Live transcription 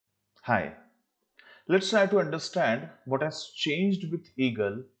Hi, let's try to understand what has changed with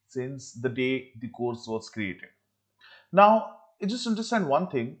Eagle since the day the course was created. Now, you just understand one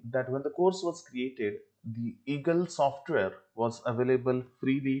thing that when the course was created, the Eagle software was available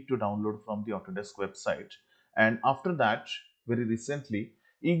freely to download from the Autodesk website. And after that, very recently,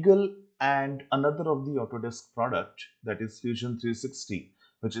 Eagle and another of the Autodesk product, that is Fusion 360,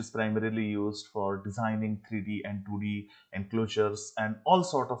 which is primarily used for designing 3D and 2D enclosures and all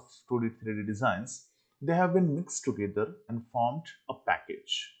sort of 2D 3D designs, they have been mixed together and formed a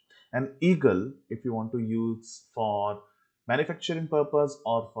package. An Eagle, if you want to use for manufacturing purpose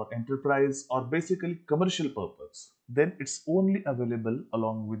or for enterprise or basically commercial purpose, then it's only available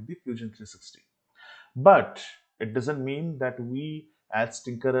along with the Fusion 360. But it doesn't mean that we as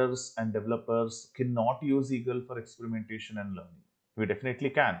tinkerers and developers cannot use Eagle for experimentation and learning. We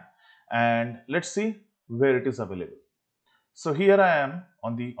definitely can. And let's see where it is available. So here I am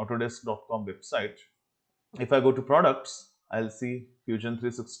on the autodesk.com website. If I go to products, I'll see Fusion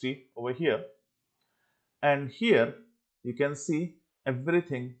 360 over here. And here you can see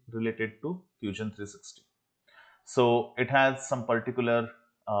everything related to Fusion 360. So it has some particular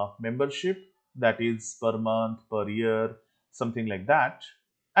membership that is per month, per year, something like that.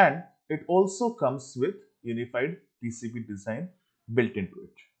 And it also comes with unified PCB design built into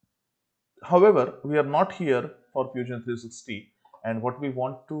it. However, we are not here for Fusion 360, and what we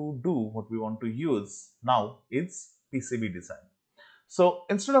want to do, what we want to use now is PCB design. So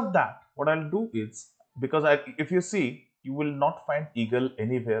instead of that, what I'll do is, because if you see, you will not find Eagle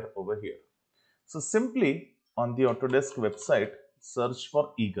anywhere over here. So simply on the Autodesk website, search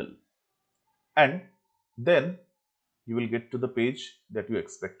for Eagle, and then you will get to the page that you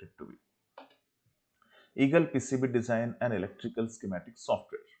expect it to be. Eagle PCB design and electrical schematic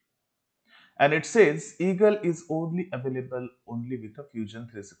software. And it says Eagle is only available only with a Fusion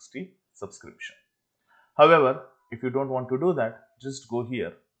 360 subscription. However, if you don't want to do that, just go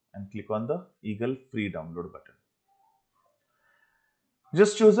here and click on the Eagle free download button.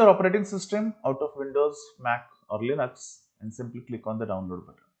 Just choose your operating system out of Windows, Mac or Linux and simply click on the download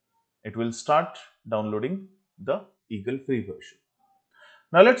button. It will start downloading the Eagle free version.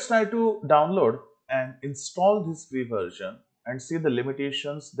 Now let's try to download and install this free version and see the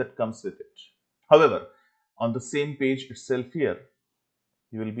limitations that comes with it. However, on the same page itself here,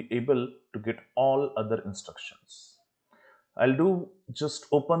 you will be able to get all other instructions. I'll do just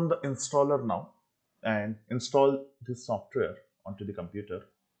open the installer now and install this software onto the computer,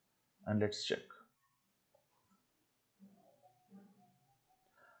 and let's check.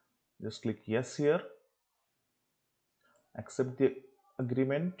 Just click yes here, accept the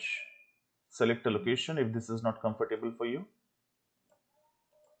agreement, select a location if this is not comfortable for you,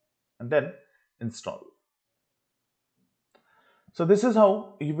 and then install. So this is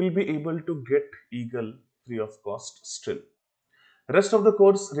how you will be able to get Eagle free of cost still. Rest of the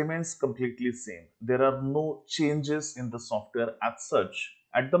course remains completely same. There are no changes in the software as such.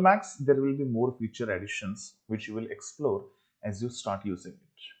 At the max, there will be more feature additions which you will explore as you start using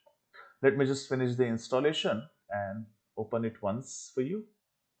it. Let me just finish the installation and open it once for you.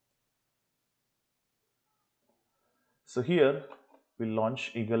 So here we'll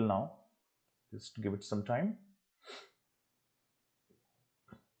launch Eagle now. Just give it some time.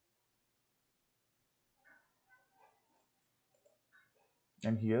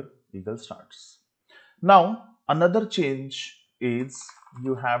 And here Eagle starts. Now another change is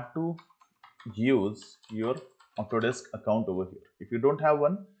you have to use your Autodesk account over here. If you don't have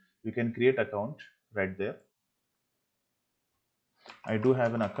one, you can create account right there. I do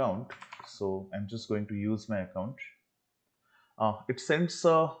have an account, so I'm just going to use my account. It sends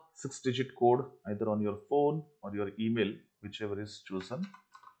a 6-digit code either on your phone or your email, whichever is chosen.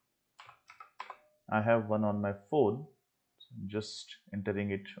 I have one on my phone, so I'm just entering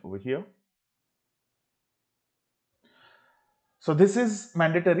it over here. So this is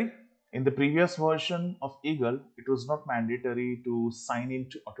mandatory. In the previous version of Eagle, it was not mandatory to sign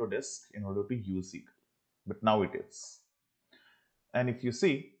into Autodesk in order to use Eagle, but now it is. And if you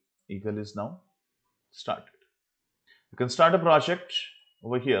see, Eagle is now started. You can start a project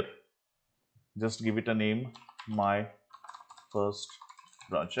over here. Just give it a name, my first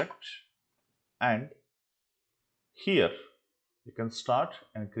project. And here you can start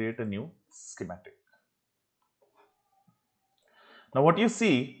and create a new schematic. Now what you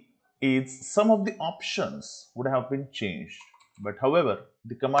see is some of the options would have been changed, but however,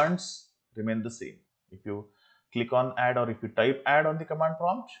 the commands remain the same. If you click on add or if you type add on the command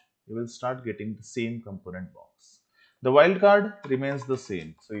prompt, you will start getting the same component box. The wildcard remains the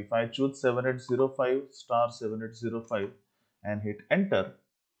same. So if I choose 7805 *7805 and hit enter,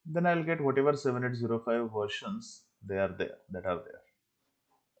 then I'll get whatever 7805 versions that are there,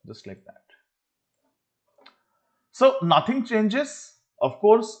 just like that. So nothing changes. Of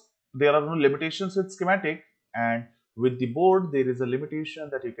course, there are no limitations with schematic, and with the board, there is a limitation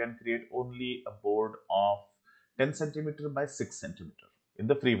that you can create only a board of 10 centimeter by 6 centimeter in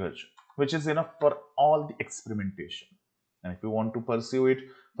the free version, which is enough for all the experimentation. And if you want to pursue it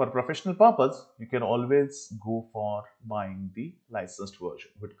for professional purpose, you can always go for buying the licensed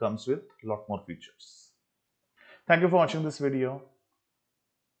version, which comes with a lot more features. Thank you for watching this video.